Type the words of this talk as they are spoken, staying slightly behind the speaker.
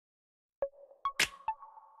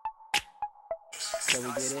Can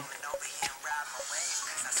we get it?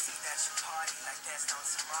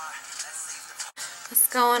 What's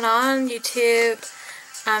going on, YouTube?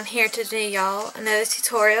 I'm here to do y'all another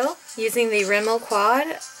tutorial using the Rimmel Quad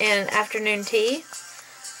in afternoon tea.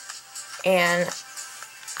 And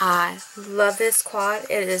I love this quad.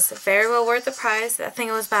 It is very well worth the price. I think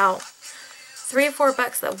it was about $3 or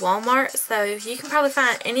 $4 at Walmart. So you can probably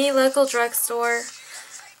find any local drugstore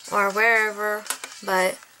or wherever.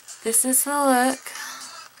 But this is the look.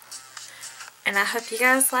 And I hope you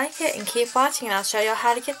guys like it and keep watching, and I'll show y'all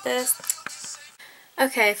how to get this.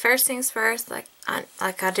 Okay, first things first, like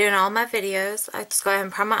I do in all my videos, I just go ahead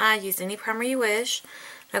and prime my eye. Use any primer you wish.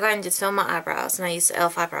 I'll go ahead and just fill my eyebrows, and I use the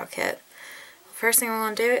e.l.f. eyebrow kit. First thing I'm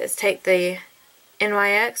going to do is take the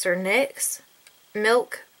NYX or NYX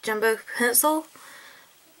Milk Jumbo Pencil.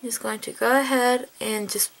 I'm just going to go ahead and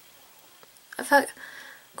just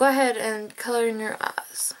go ahead and color in your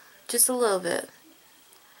eyes. Just a little bit.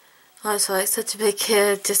 I just feel like such a big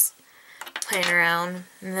kid just playing around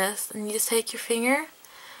in this. And you just take your finger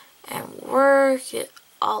and work it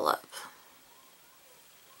all up.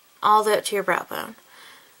 All the way up to your brow bone.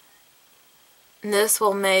 And this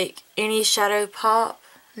will make any shadow pop.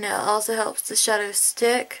 And it also helps the shadow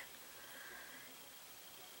stick.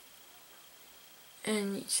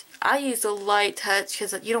 And I use a light touch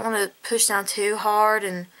because you don't want to push down too hard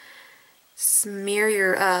and smear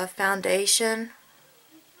your foundation.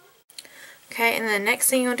 Okay, and the next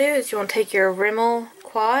thing you'll do is you want to take your Rimmel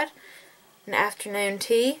Quad, an afternoon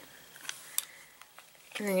tea,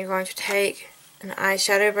 and then you're going to take an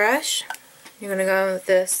eyeshadow brush. You're going to go with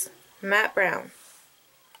this matte brown.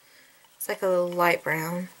 It's like a little light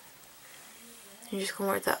brown. You're just going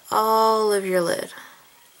to work that all over your lid.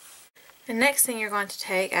 The next thing you're going to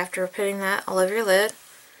take after putting that all over your lid,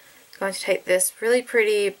 you're going to take this really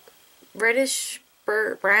pretty reddish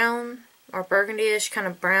brown or burgundy-ish kind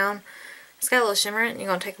of brown. It's got a little shimmer in it, and you're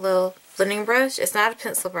going to take a little blending brush. It's not a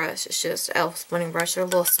pencil brush, it's just e.l.f.'s blending brush. They're a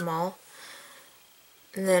little small.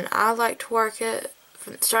 And then I like to work it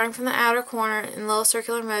starting from the outer corner in little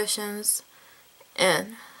circular motions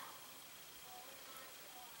in.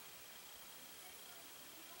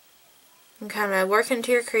 And kind of work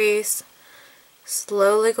into your crease,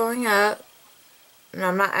 slowly going up. And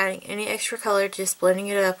I'm not adding any extra color, just blending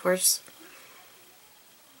it upwards.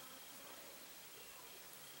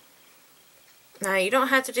 Now, you don't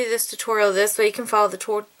have to do this tutorial this way. You can follow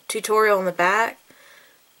the tutorial on the back.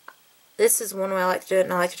 This is one way I like to do it,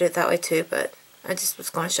 and I like to do it that way too, but I just was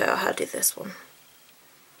going to show you how to do this one.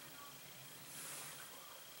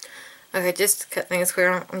 Okay, just to cut things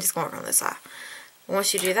clear, I'm just going to work on this eye.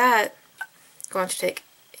 Once you do that, I'm going to take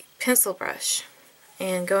a pencil brush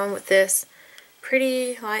and go in with this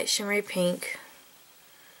pretty light shimmery pink.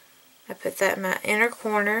 I put that in my inner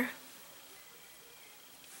corner.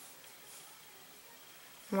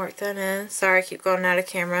 Work that in. Sorry, I keep going out of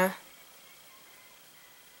camera.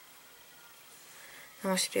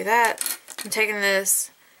 And once you do that, I'm taking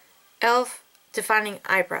this e.l.f. Defining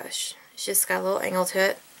Eye Brush. It's just got a little angle to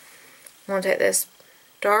it. I'm going to take this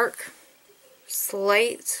dark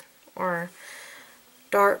slate or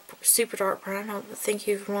super dark brown, I think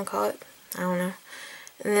you want to call it. I don't know.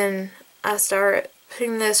 And then I start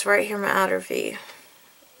putting this right here in my outer V.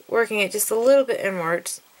 Working it just a little bit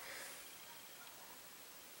inwards.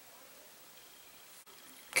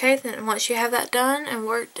 Okay, then once you have that done and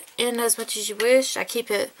worked in as much as you wish, I keep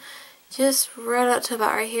it just right up to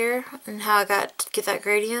about right here, and how I got to get that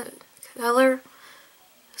gradient color.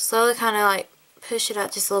 Slowly kind of like push it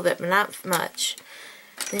out just a little bit, but not much.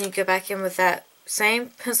 Then you go back in with that same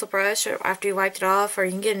pencil brush or after you wiped it off, or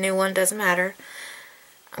you can get a new one, doesn't matter.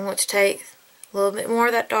 I want to take a little bit more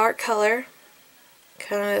of that dark color,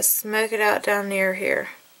 kind of smoke it out down near here,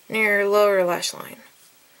 near your lower lash line.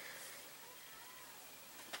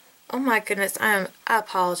 Oh my goodness, I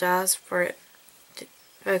apologize for it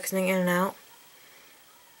focusing in and out.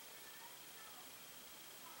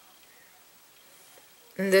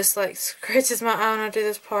 And this like scratches my eye when I do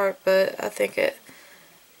this part, but I think it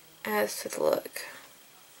adds to the look.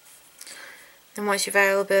 And once you've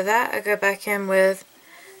added a little bit of that, I go back in with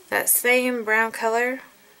that same brown color.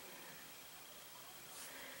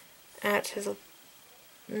 Add to the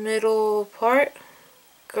middle part.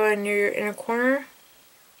 Go near your inner corner.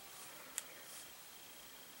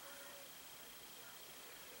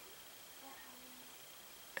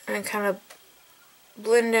 And kind of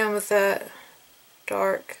blend in with that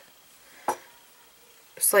dark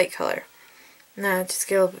slate color. Now just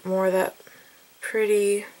get a little bit more of that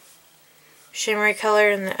pretty shimmery color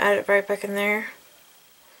and then add it right back in there.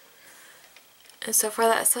 And so far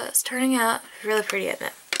that's turning out really pretty, isn't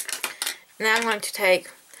it? Now I'm going to take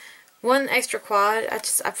one extra quad. I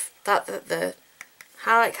thought that the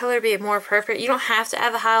highlight color would be more appropriate. You don't have to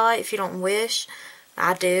add the highlight if you don't wish.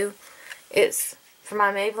 I do. It's for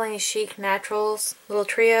my Maybelline Chic Naturals little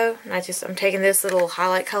trio. And I'm taking this little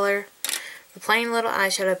highlight color. The plain little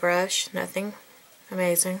eyeshadow brush. Nothing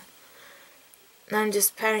amazing. And I'm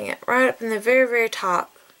just patting it right up in the very, very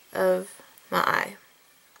top of my eye.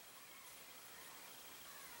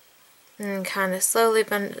 And kind of slowly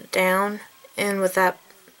blend it down in with that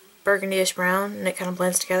burgundy-ish brown, and it kind of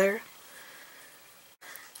blends together.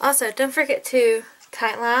 Also, don't forget to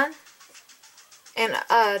tightline and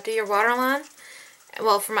do your waterline.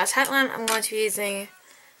 Well, for my tightline, I'm going to be using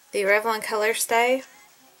the Revlon Color Stay.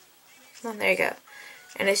 Well, there you go.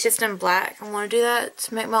 And it's just in black. I want to do that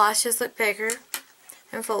to make my lashes look bigger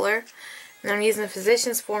and fuller. And I'm using the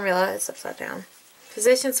Physicians Formula. It's upside down.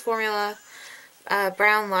 Physicians Formula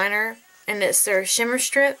brown liner, and it's their shimmer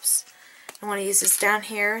strips. I want to use this down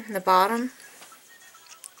here in the bottom.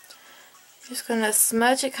 Just going to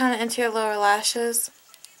smudge it kind of into your lower lashes,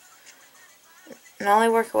 and only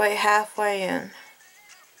work your way halfway in.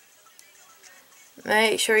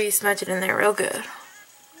 Make sure you smudge it in there real good.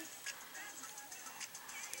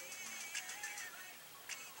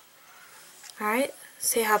 Alright,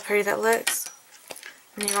 see how pretty that looks?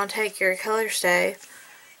 And you're going to take your Color Stay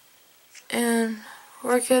and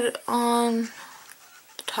work it on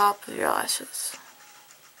the top of your lashes.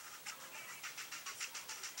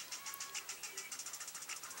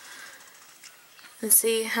 And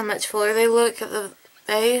see how much fuller they look at the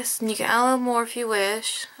base. And you can add a little more if you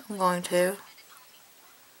wish. I'm going to.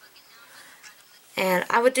 And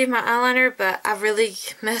I would do my eyeliner, but I really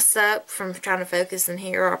messed up from trying to focus in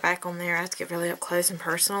here or back on there. I have to get really up close and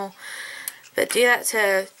personal. But do that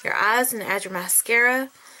to your eyes and add your mascara.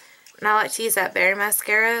 And I like to use that Berry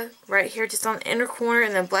Mascara right here just on the inner corner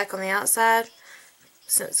and then black on the outside.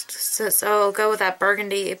 So it'll go with that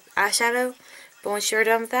burgundy eyeshadow. But once you're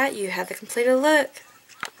done with that, you have the completed look.